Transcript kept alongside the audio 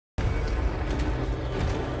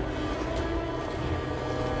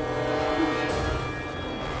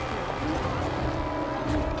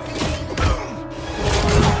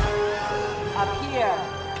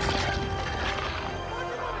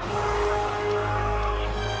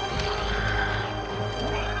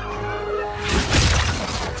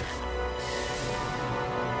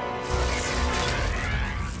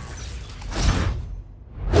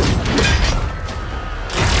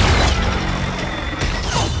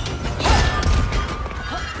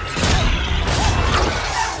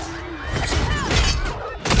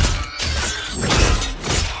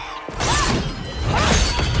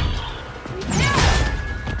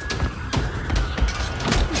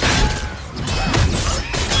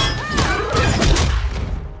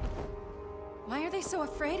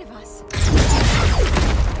afraid of us.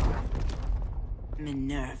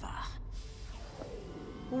 Minerva.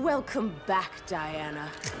 Welcome back, Diana.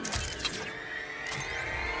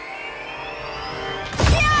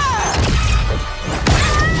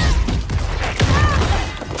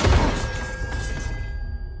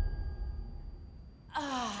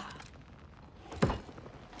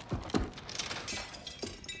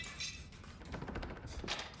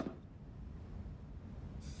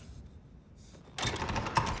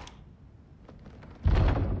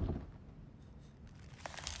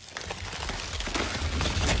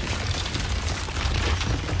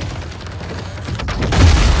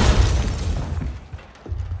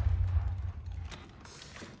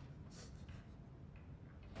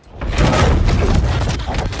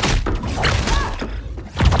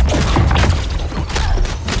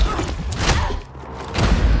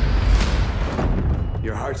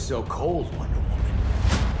 So cold, Wonder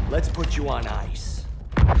Woman. Let's put you on ice.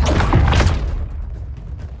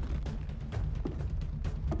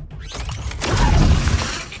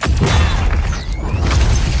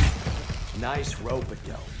 Nice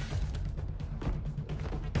rope-a-dope.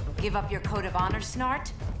 Give up your code of honor,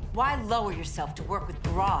 Snart? Why lower yourself to work with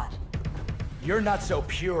Grodd? You're not so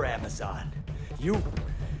pure, Amazon. You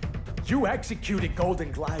executed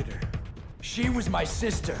Golden Glider. She was my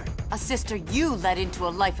sister. A sister you led into a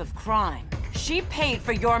life of crime. She paid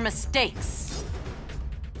for your mistakes.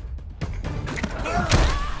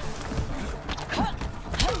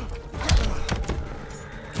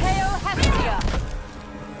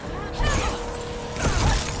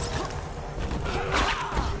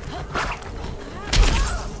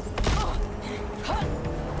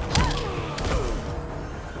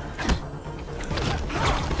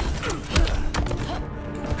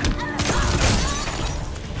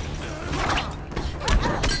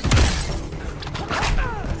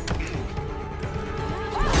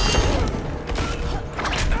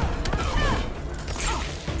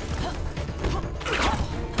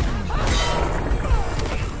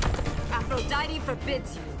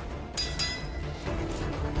 Forbids you.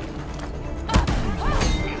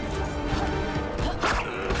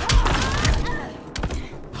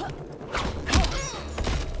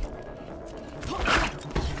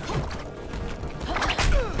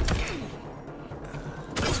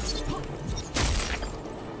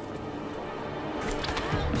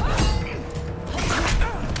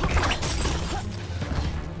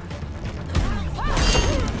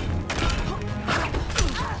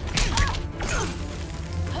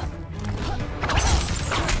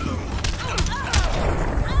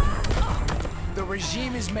 The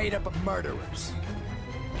regime is made up of murderers.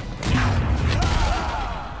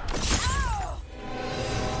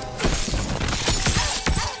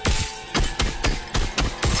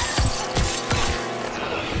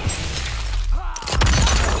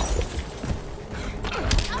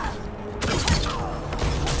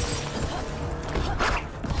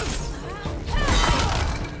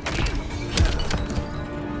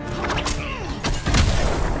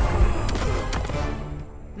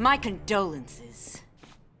 My condolences.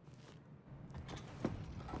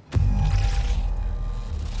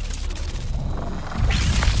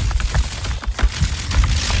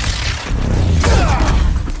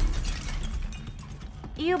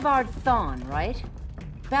 Eobard Thawne, right?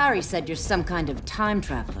 Barry said you're some kind of time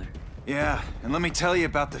traveler. Yeah, and let me tell you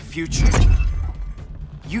about the future.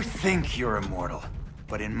 You think you're immortal,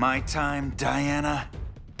 but in my time, Diana,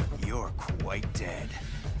 you're quite dead.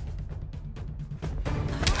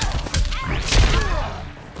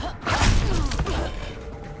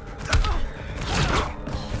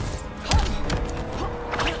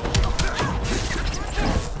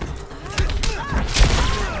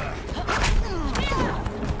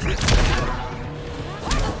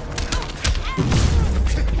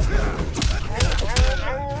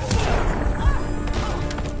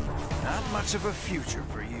 Not much of a future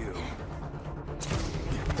for you.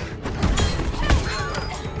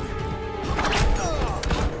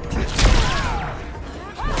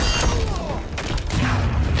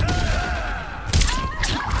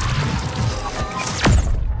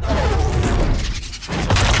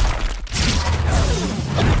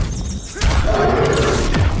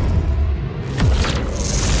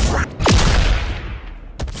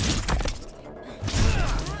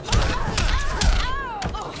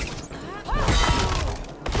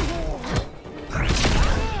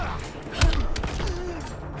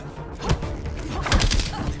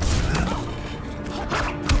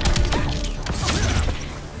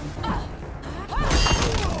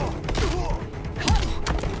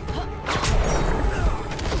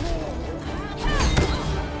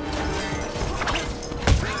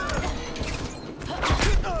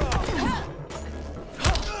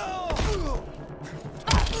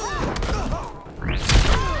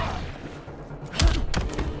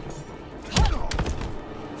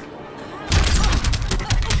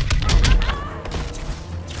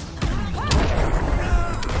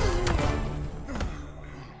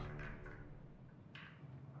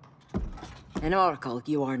 An oracle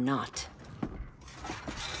you are not.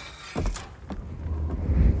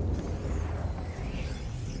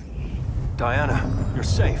 Diana, you're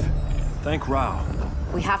safe. Thank Rao.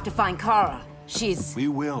 We have to find Kara. She's... We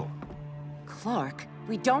will. Clark,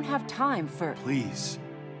 we don't have time for... Please.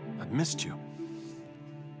 I've missed you.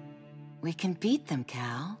 We can beat them,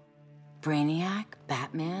 Cal. Brainiac,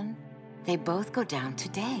 Batman, they both go down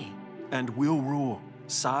today. And we'll rule,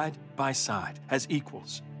 side by side, as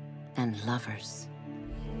equals. And lovers.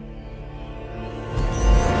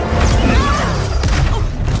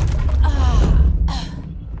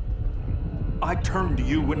 I turned to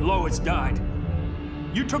you when Lois died.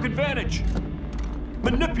 You took advantage.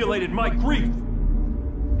 Manipulated my grief.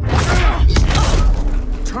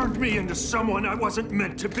 Turned me into someone I wasn't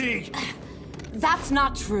meant to be. That's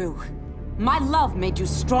not true. My love made you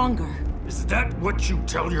stronger. Is that what you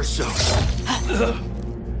tell yourself?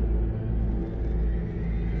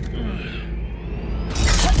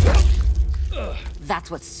 That's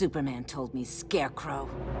what Superman told me, Scarecrow.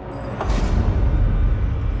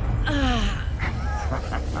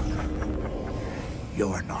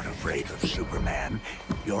 You're not afraid of Superman.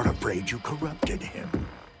 You're afraid you corrupted him.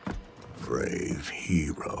 Brave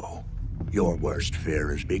hero. Your worst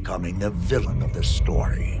fear is becoming the villain of the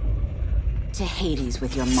story. To Hades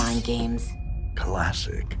with your mind games.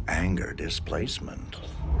 Classic anger displacement.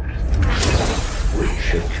 We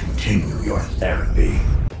should continue your therapy.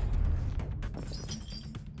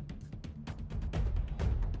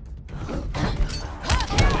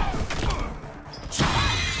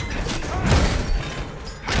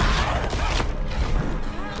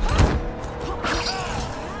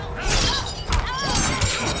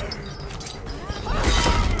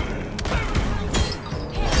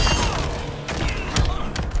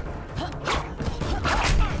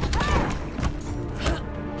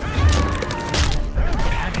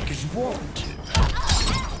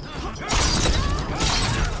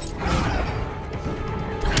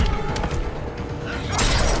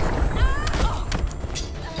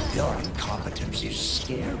 Your incompetence is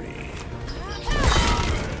scary.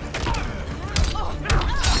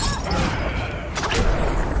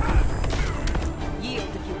 Yield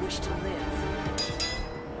if you wish to live.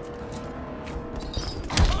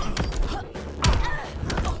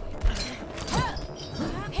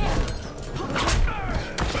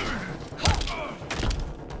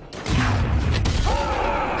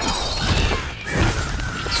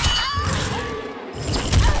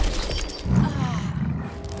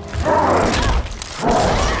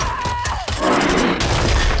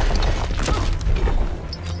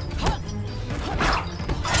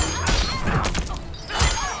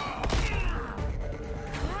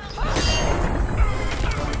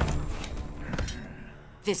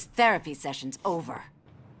 This therapy session's over.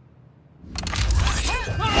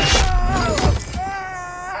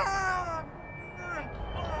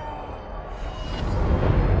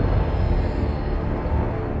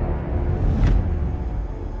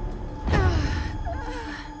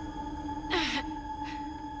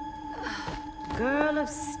 Girl of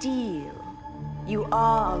Steel, you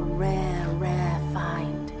are a rare, rare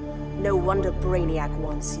find. No wonder Brainiac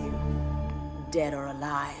wants you, dead or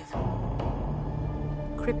alive.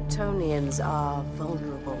 Kryptonians are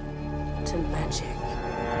vulnerable to magic.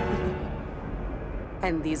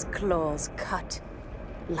 And these claws cut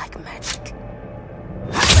like magic.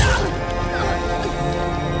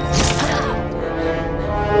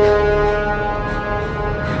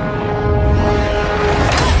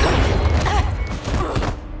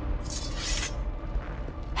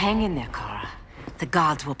 Hang in there, Kara. The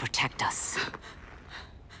gods will protect us.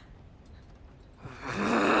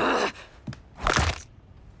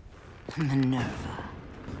 Minerva.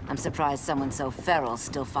 I'm surprised someone so feral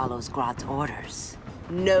still follows Grodd's orders.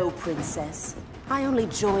 No, princess. I only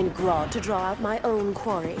joined Grodd to draw out my own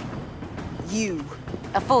quarry. You.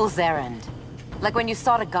 A fool's errand. Like when you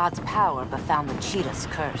sought a god's power but found the cheetah's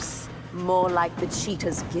curse. More like the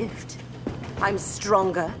cheetah's gift. I'm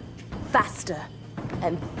stronger, faster,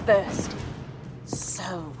 and thirsty.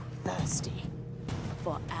 So thirsty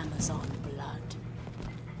for Amazon blood.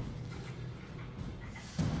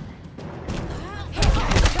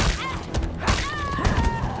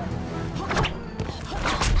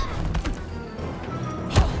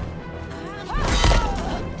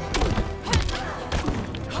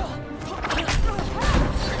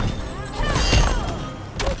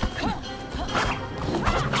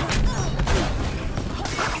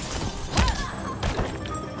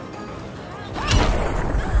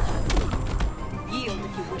 Yield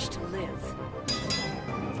if you wish to live.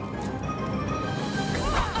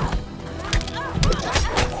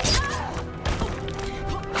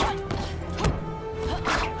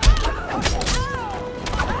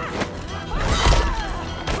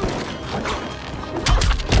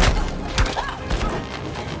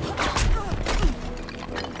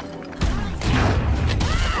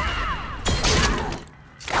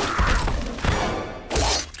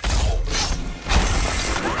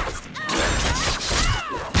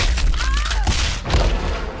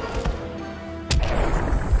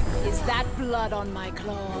 blood on my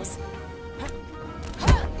claws.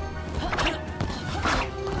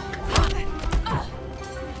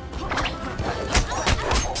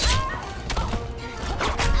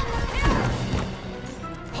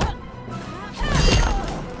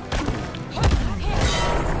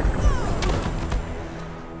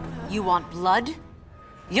 You want blood?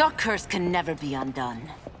 Your curse can never be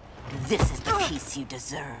undone. This is the peace you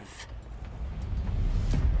deserve.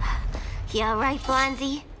 You all right,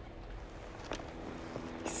 Blondie?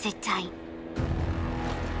 Sit tight.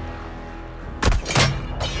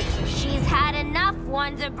 She's had enough,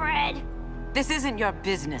 Wonder Bread. This isn't your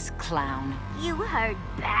business, clown. You heard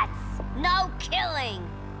bats. No killing.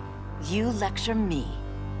 You lecture me.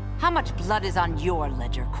 How much blood is on your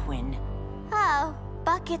ledger, Quinn? Oh,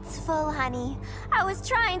 bucket's full, honey. I was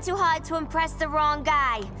trying too hard to impress the wrong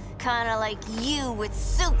guy. Kinda like you with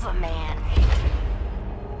Superman.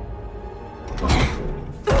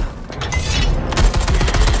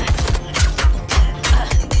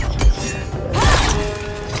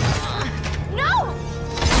 No!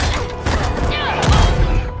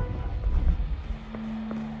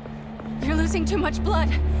 You're losing too much blood.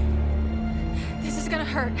 This is gonna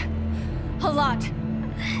hurt. A lot.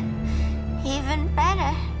 Even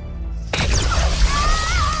better.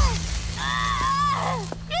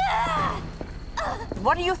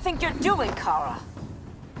 What do you think you're doing, Kara?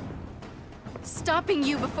 Stopping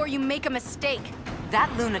you before you make a mistake.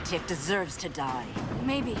 That lunatic deserves to die.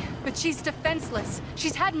 Maybe, but she's defenseless.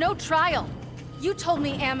 She's had no trial. You told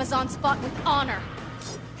me Amazons fought with honor.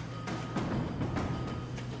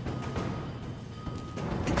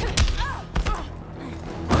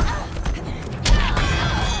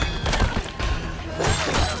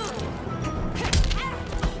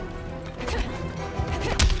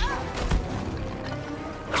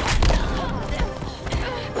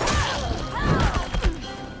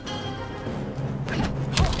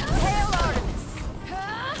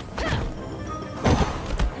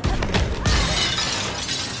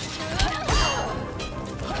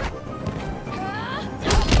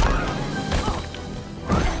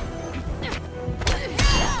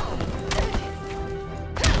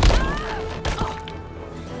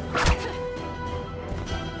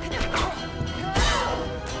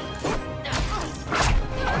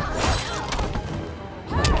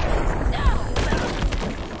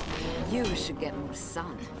 You should get more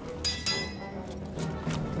sun.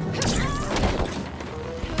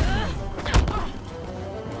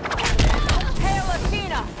 Hail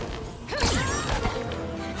Athena!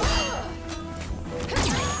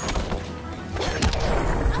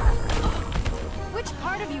 Which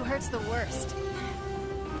part of you hurts the worst?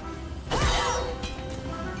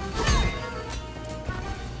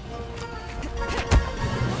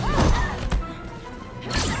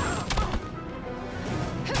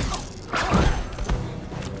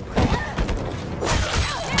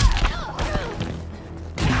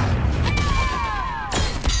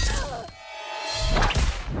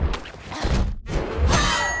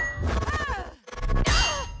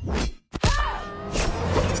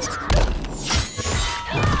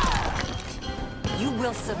 You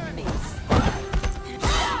will submit.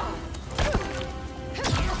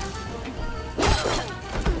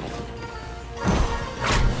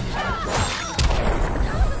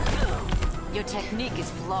 Your technique is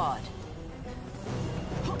flawed.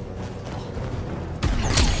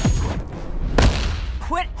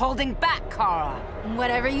 Quit holding back, Kara!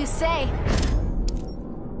 Whatever you say.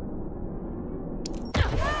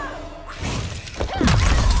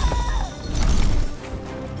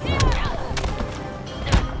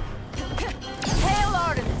 Hail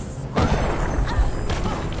Artemis!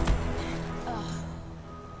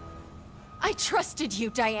 I trusted you,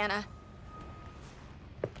 Diana.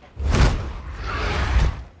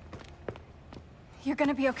 You're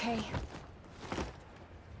gonna be okay.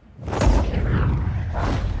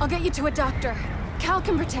 I'll get you to a doctor. Cal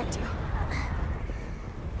can protect you.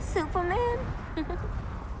 Superman?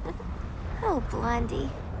 Oh, Blondie,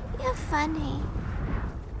 you're funny.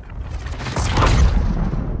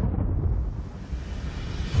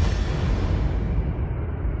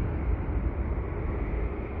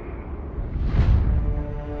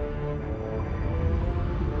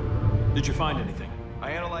 Did you find anything? I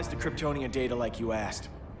analyzed the Kryptonian data like you asked.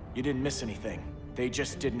 You didn't miss anything. They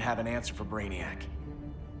just didn't have an answer for Brainiac.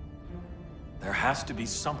 There has to be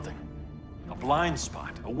something. A blind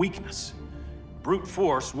spot, a weakness. Brute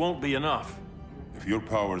force won't be enough. If your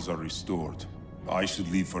powers are restored, I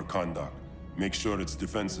should leave for Kahndaq. Make sure its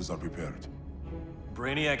defenses are prepared.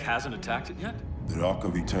 Brainiac hasn't attacked it yet? The Rock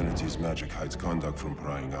of Eternity's magic hides Kahndaq from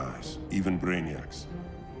prying eyes, even Brainiac's.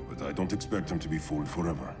 But I don't expect him to be fooled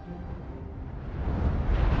forever.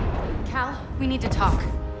 Cal, we need to talk.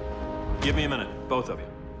 Give me a minute, both of you.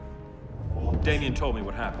 Damien told me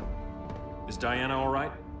what happened. Is Diana all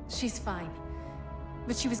right? She's fine.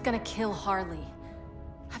 But she was gonna kill Harley.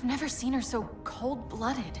 I've never seen her so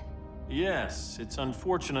cold-blooded. Yes, it's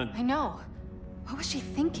unfortunate. I know. What was she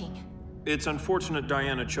thinking? It's unfortunate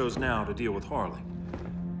Diana chose now to deal with Harley.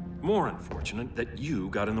 More unfortunate that you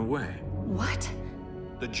got in the way. What?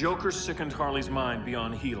 The Joker sickened Harley's mind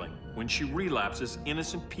beyond healing. When she relapses,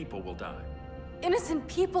 innocent people will die. Innocent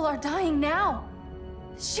people are dying now.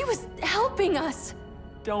 She was helping us.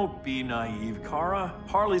 Don't be naive, Kara.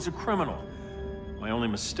 Harley's a criminal. My only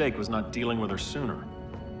mistake was not dealing with her sooner.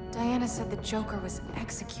 Diana said the Joker was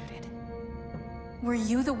executed. Were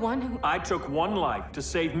you the one who... I took one life to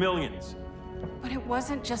save millions. But it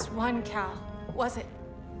wasn't just one, Cal, was it?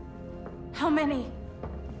 How many?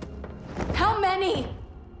 How many?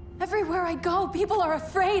 Everywhere I go, people are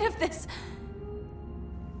afraid of this.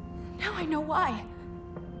 Now I know why.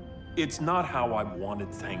 It's not how I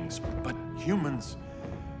wanted things, but humans...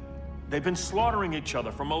 they've been slaughtering each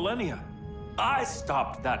other for millennia. I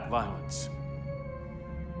stopped that violence.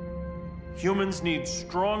 Humans need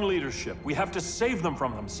strong leadership. We have to save them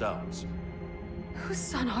from themselves. Whose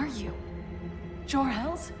son are you?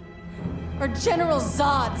 Jor-El's? Or General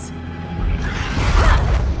Zod's?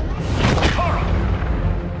 Kara!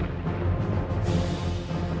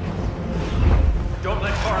 Don't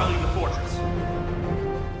let Kara leave the fortress.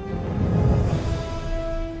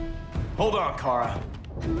 Hold on, Kara.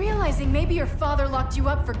 I'm realizing maybe your father locked you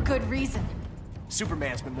up for good reason.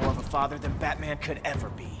 Superman's been more of a father than Batman could ever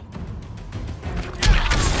be.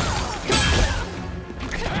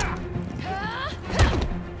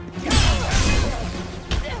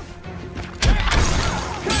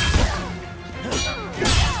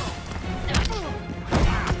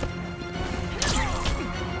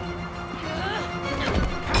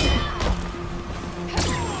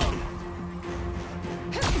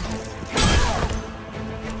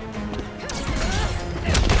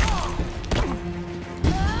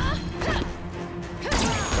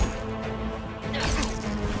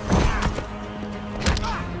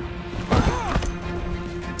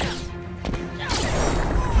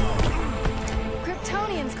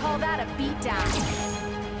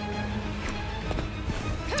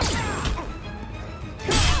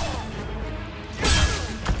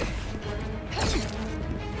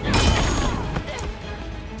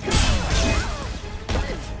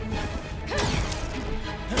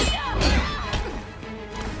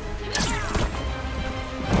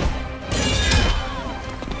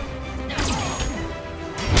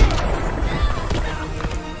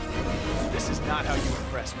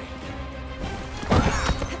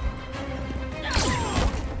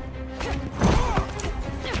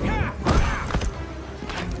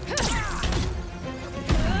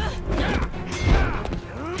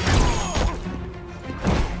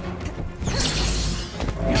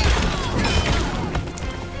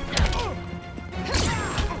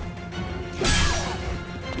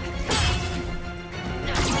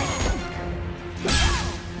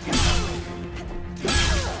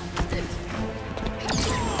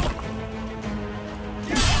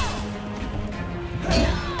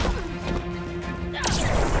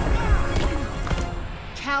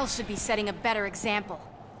 Cal should be setting a better example.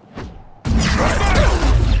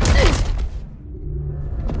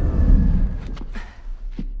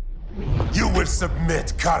 You will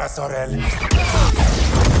submit, Kara Zor-El.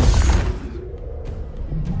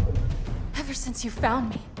 Ever since you found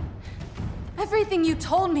me, everything you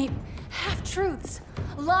told me, half-truths,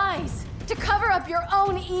 lies, to cover up your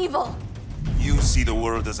own evil. You see the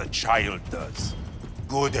world as a child does.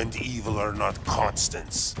 Good and evil are not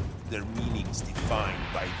constants. Their meanings defined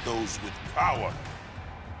by those with power.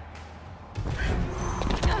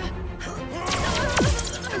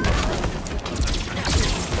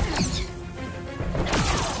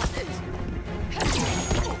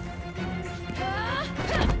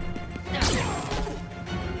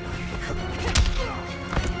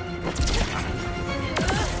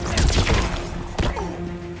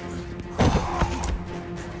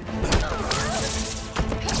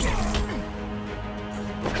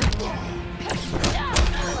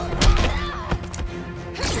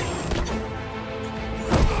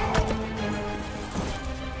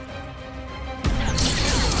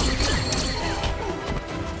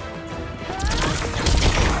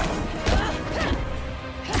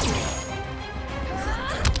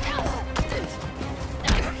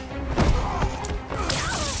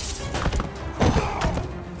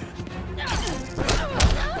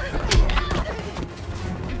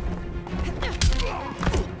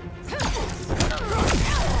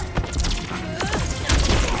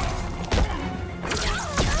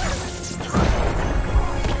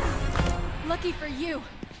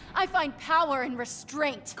 power and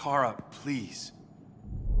restraint. Kara, please.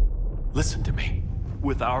 Listen to me.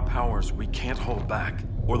 With our powers, we can't hold back,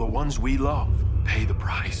 or the ones we love pay the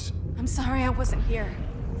price. I'm sorry I wasn't here.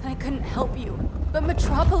 I couldn't help you. But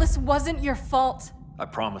Metropolis wasn't your fault. I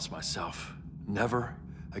promise myself, never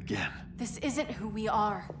again. This isn't who we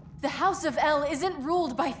are. The House of El isn't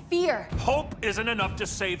ruled by fear. Hope isn't enough to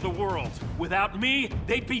save the world. Without me,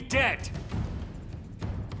 they'd be dead.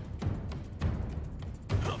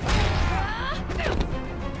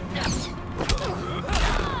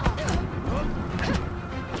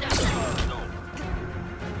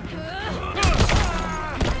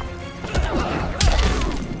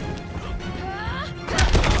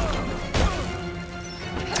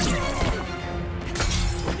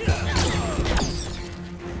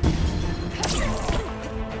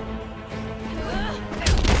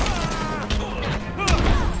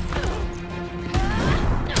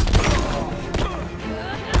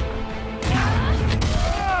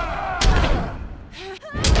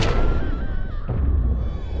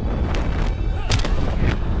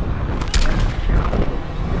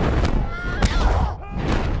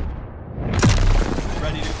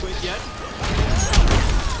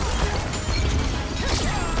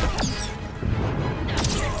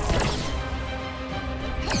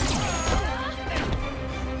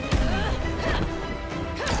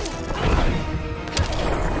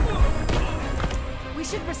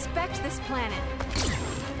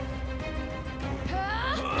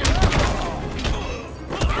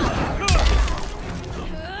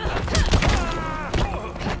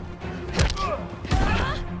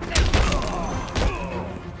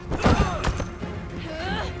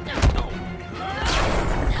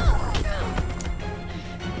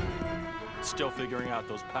 Still figuring out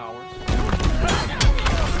those powers?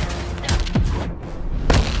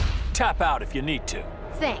 Tap out if you need to.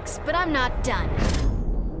 Thanks, but I'm not done.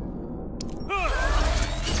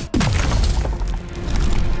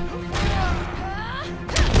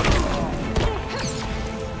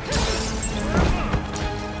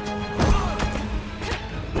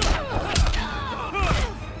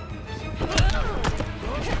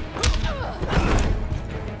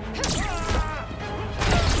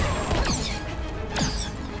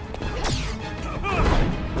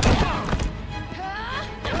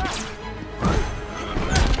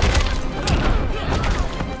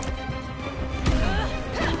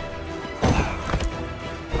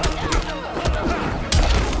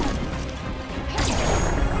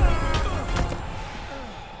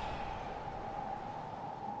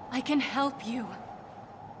 I can help you.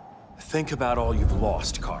 Think about all you've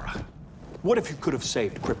lost, Kara. What if you could have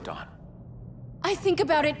saved Krypton? I think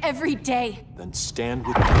about it every day. Then stand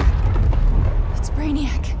with me. It's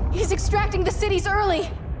Brainiac. He's extracting the cities early.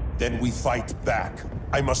 Then we fight back.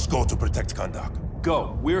 I must go to protect Kahndaq.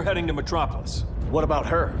 Go. We're heading to Metropolis. What about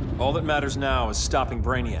her? All that matters now is stopping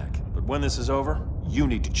Brainiac. But when this is over, you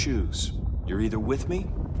need to choose. You're either with me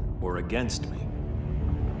or against me.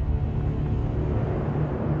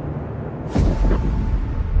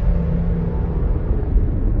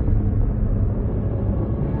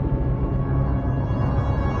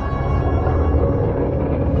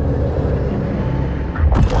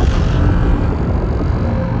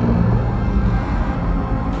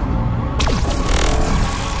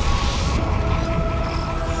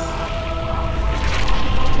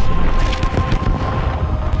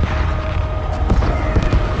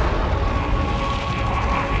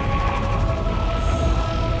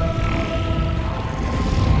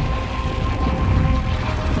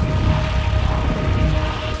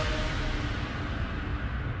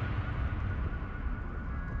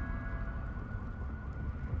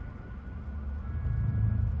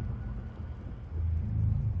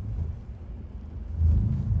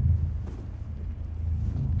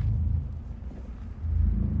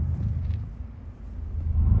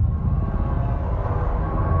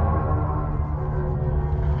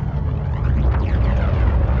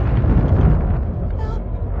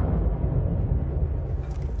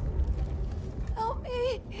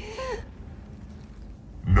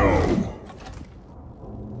 No.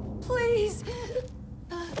 Please.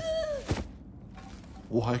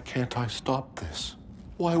 Why can't I stop this?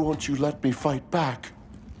 Why won't you let me fight back?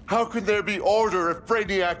 How can there be order if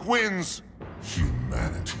Brainiac wins?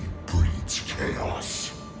 Humanity breeds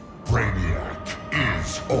chaos. Brainiac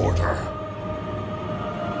is order.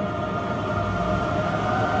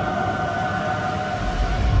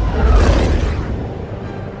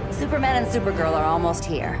 Superman and Supergirl are almost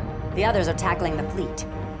here. The others are tackling the fleet.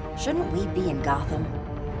 Shouldn't we be in Gotham?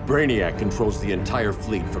 Brainiac controls the entire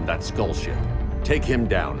fleet from that skull ship. Take him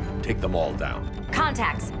down. Take them all down.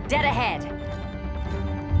 Contacts, dead ahead.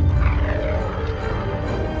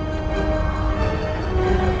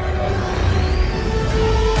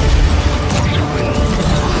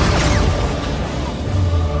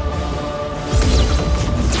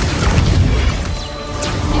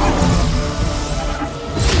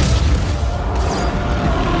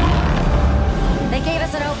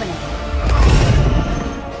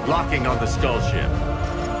 attacking on the skull ship.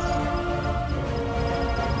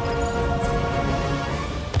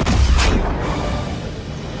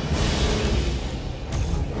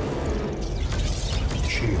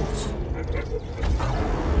 Shields.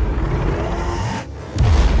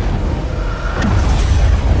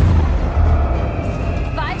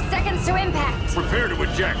 To impact. Prepare to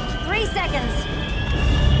eject. 3 seconds.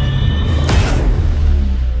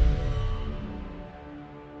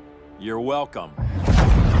 You're welcome.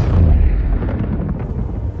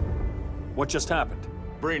 What just happened?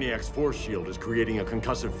 Brainiac's force shield is creating a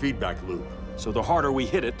concussive feedback loop. So the harder we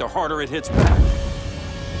hit it, the harder it hits back.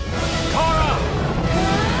 Kara!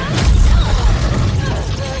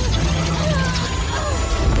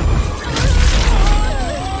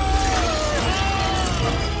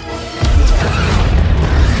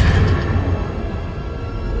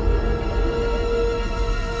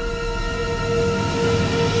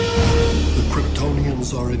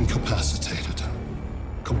 Are incapacitated.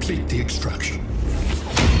 Complete the extraction.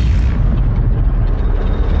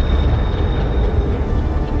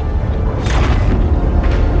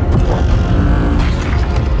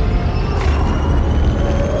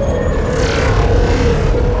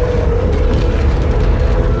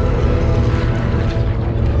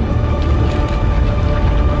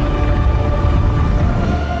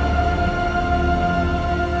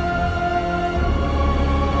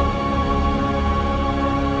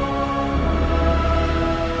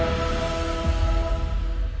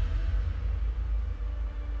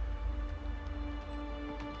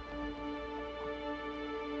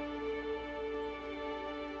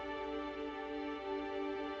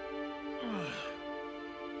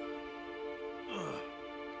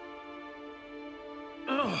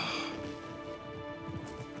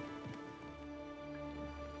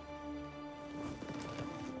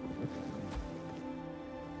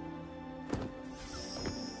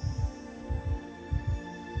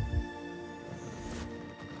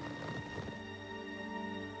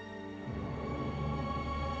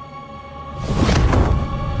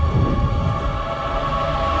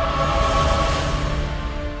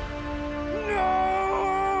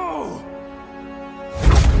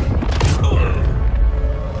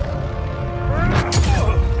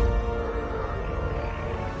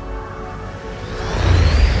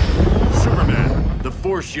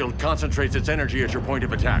 Force shield concentrates its energy as your point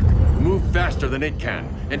of attack. Move faster than it can,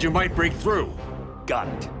 and you might break through. Got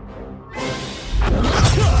it.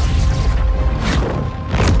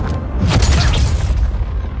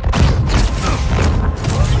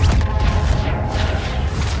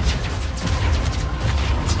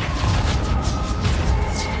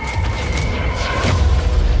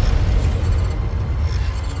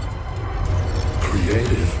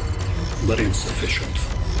 Creative, but insufficient.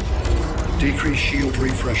 Decrease shield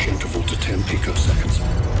refresh interval to 10 picoseconds.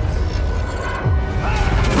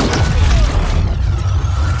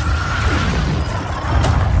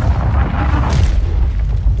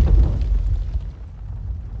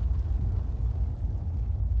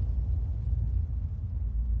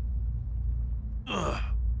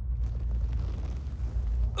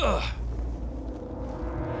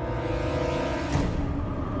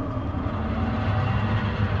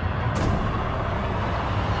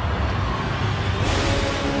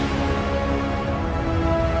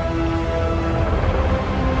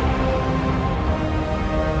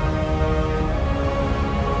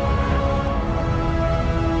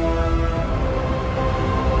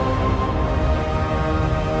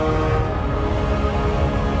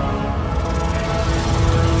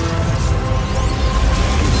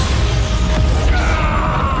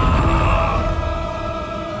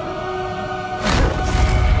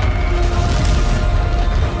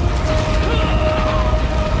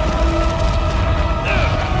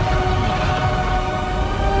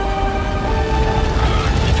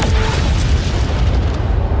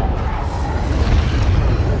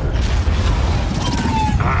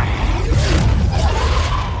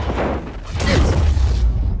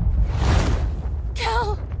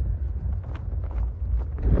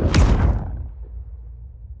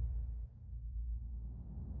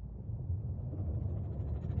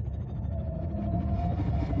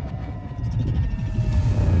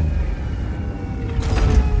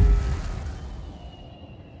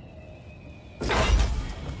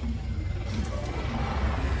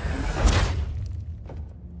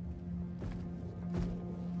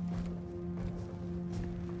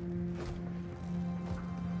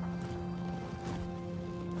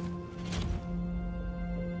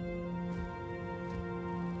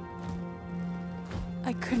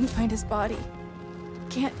 I couldn't find his body.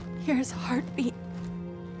 Can't hear his heartbeat.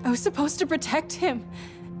 I was supposed to protect him.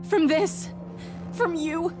 From this. From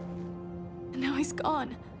you. And now he's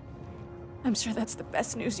gone. I'm sure that's the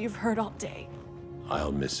best news you've heard all day.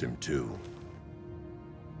 I'll miss him too.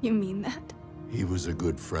 You mean that? He was a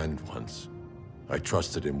good friend once. I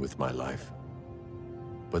trusted him with my life.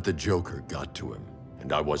 But the Joker got to him,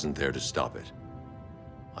 and I wasn't there to stop it.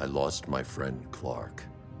 I lost my friend Clark,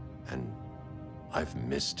 and I've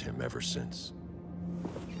missed him ever since.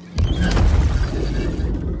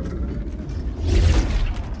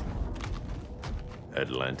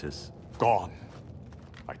 Atlantis? Gone.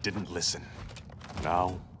 I didn't listen.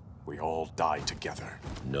 Now, we all die together.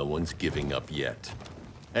 No one's giving up yet.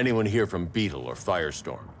 Anyone here from Beetle or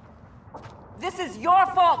Firestorm? This is your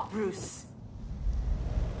fault, Bruce.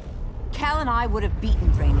 Cal and I would have beaten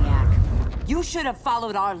Brainiac. You should have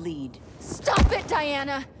followed our lead. Stop it,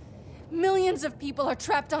 Diana! Millions of people are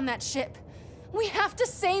trapped on that ship. We have to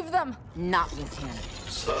save them! Not with him.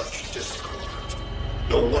 Such discord.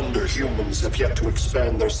 No wonder humans have yet to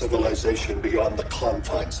expand their civilization beyond the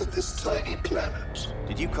confines of this tiny planet.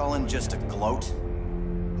 Did you call him just a gloat?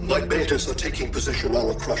 My betas are taking position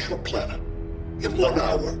all across your planet. In 1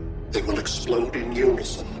 hour, they will explode in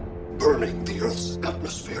unison, burning the Earth's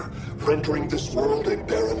atmosphere, rendering this world a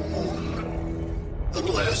barren moon.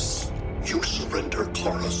 Unless you surrender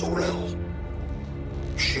Kara Zor-El.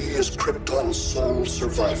 She is Krypton's sole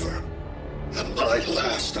survivor, and my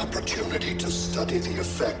last opportunity to study the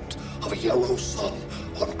effect of a yellow sun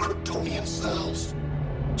on Kryptonian cells.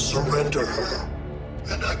 Surrender her,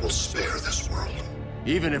 and I will spare this world.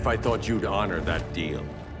 Even if I thought you'd honor that deal,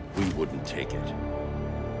 we wouldn't take it.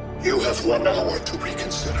 You have 1 hour to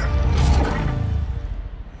reconsider.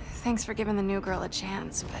 Thanks for giving the new girl a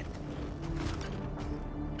chance, but...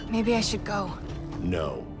 maybe I should go.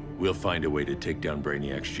 No. We'll find a way to take down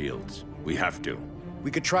Brainiac's shields. We have to.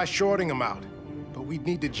 We could try shorting him out, but we'd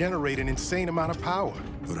need to generate an insane amount of power.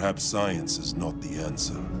 Perhaps science is not the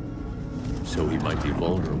answer. So he might be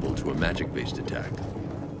vulnerable to a magic-based attack.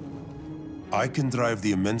 I can drive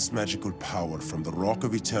the immense magical power from the Rock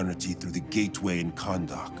of Eternity through the gateway in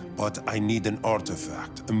Kahndaq, but I need an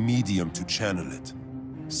artifact, a medium to channel it.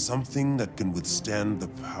 Something that can withstand the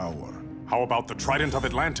power. How about the Trident of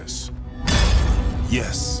Atlantis?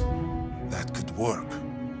 Yes, that could work.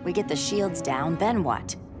 We get the shields down, then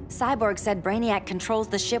what? Cyborg said Brainiac controls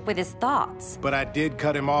the ship with his thoughts. But I did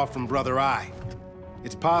cut him off from Brother Eye.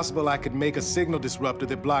 It's possible I could make a signal disruptor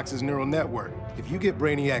that blocks his neural network. If you get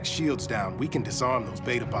Brainiac's shields down, we can disarm those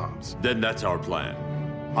beta bombs. Then that's our plan.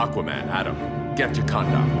 Aquaman, Adam, get to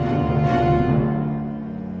Kahndaq.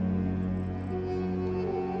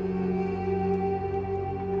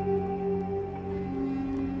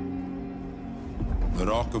 The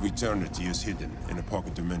Rock of Eternity is hidden in a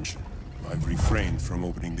pocket dimension. I've refrained from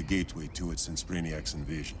opening the gateway to it since Brainiac's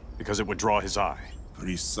invasion. Because it would draw his eye.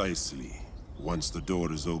 Precisely. Once the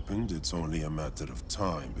door is opened, it's only a matter of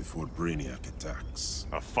time before Brainiac attacks.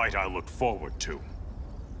 A fight I look forward to.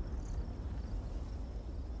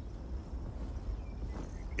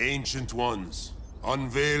 Ancient Ones,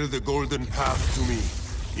 unveil the golden path to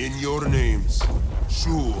me. In your names,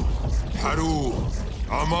 Shu, Haru,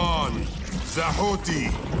 Aman,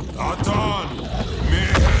 Zahoti, Adan,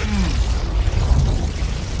 Mehen!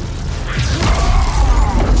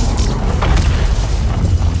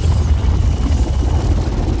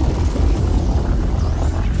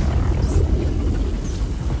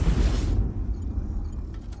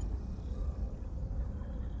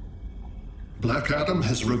 Black Adam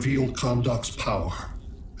has revealed Kahndaq's power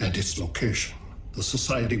and its location. The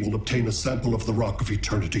Society will obtain a sample of the Rock of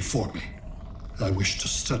Eternity for me. I wish to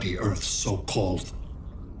study Earth's so-called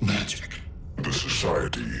magic. The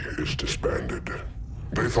Society is disbanded.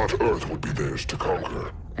 They thought Earth would be theirs to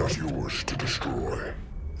conquer, not yours to destroy.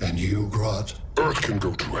 And you, Grodd? Earth can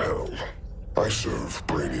go to hell. I serve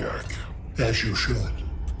Brainiac. As you should.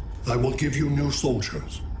 I will give you new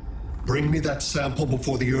soldiers. Bring me that sample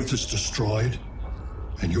before the Earth is destroyed,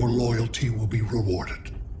 and your loyalty will be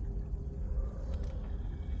rewarded.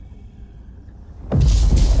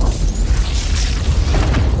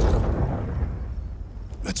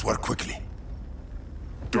 Let's work quickly.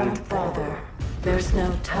 Don't bother. There's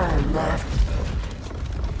no time left.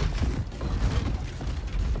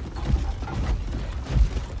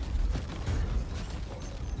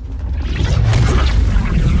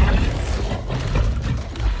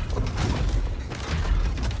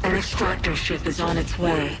 An extractor ship is on its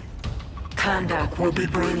way. Kahndaq will be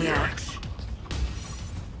Brainiac's.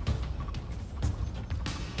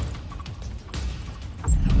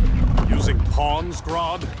 Using pawns,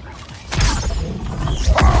 Grodd?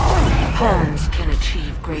 Pawns can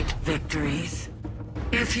achieve great victories,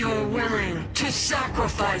 if you're willing to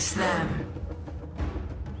sacrifice them.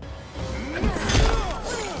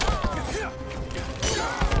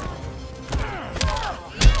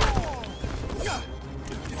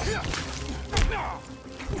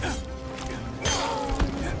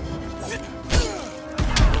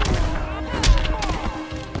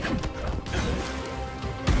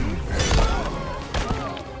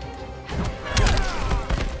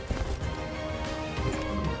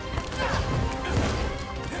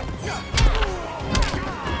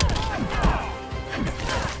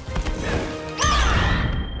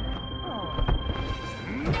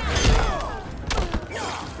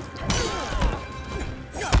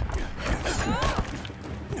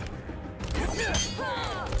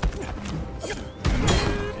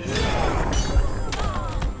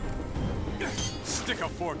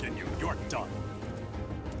 Sorg in you, you're done.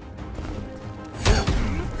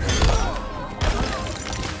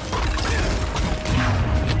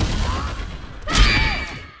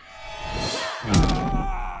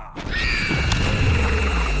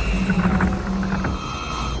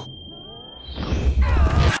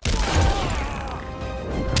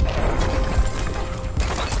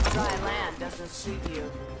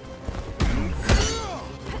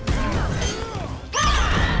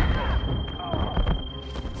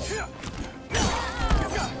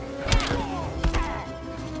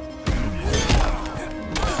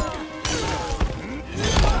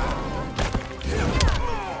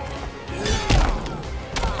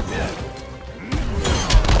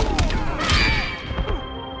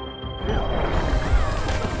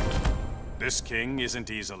 This king isn't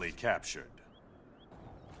easily captured.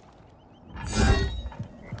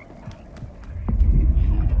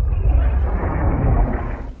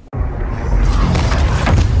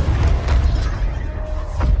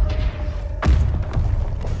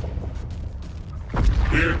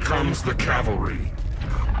 Here comes the cavalry.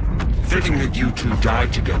 Fitting that you two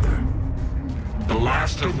died together. The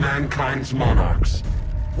last of mankind's monarchs.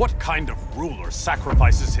 What kind of ruler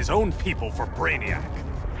sacrifices his own people for Brainiac?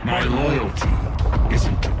 My loyalty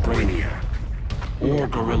isn't to Brainiac or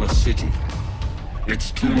Gorilla City. It's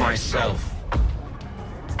to myself.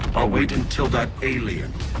 I'll wait until that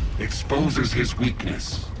alien exposes his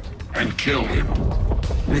weakness and kill him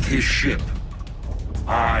with his ship.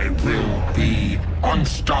 I will be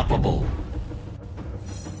unstoppable.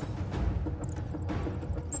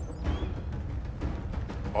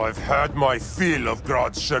 I've had my fill of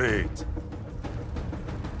Grodd's charade.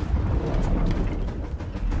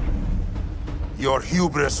 Your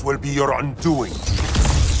hubris will be your undoing.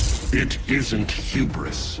 It isn't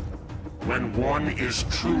hubris when one is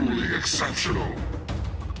truly exceptional.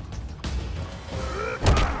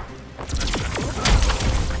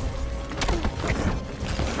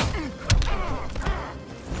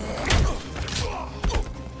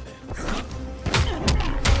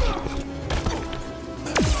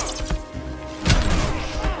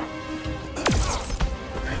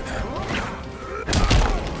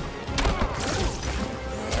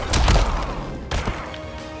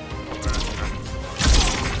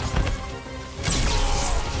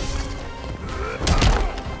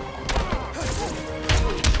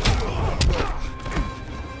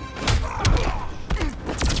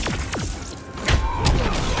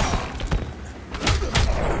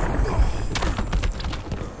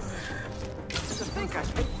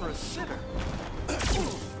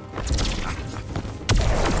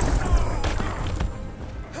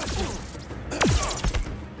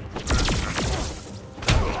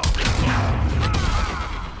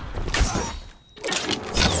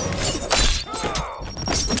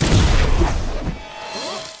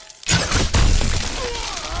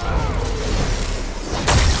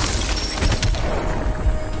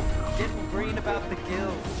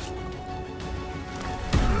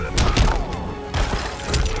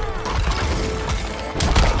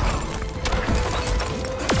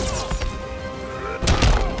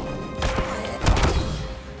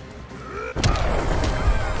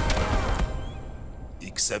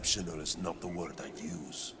 Exceptional is not the word I'd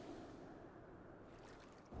use.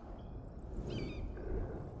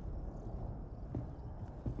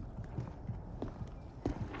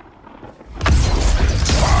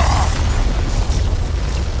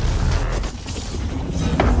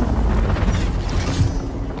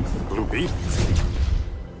 Blue Beat?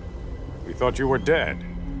 We thought you were dead.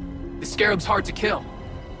 The Scarab's hard to kill.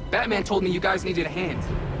 Batman told me you guys needed a hand.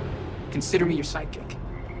 Consider me your sidekick.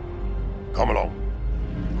 Come along.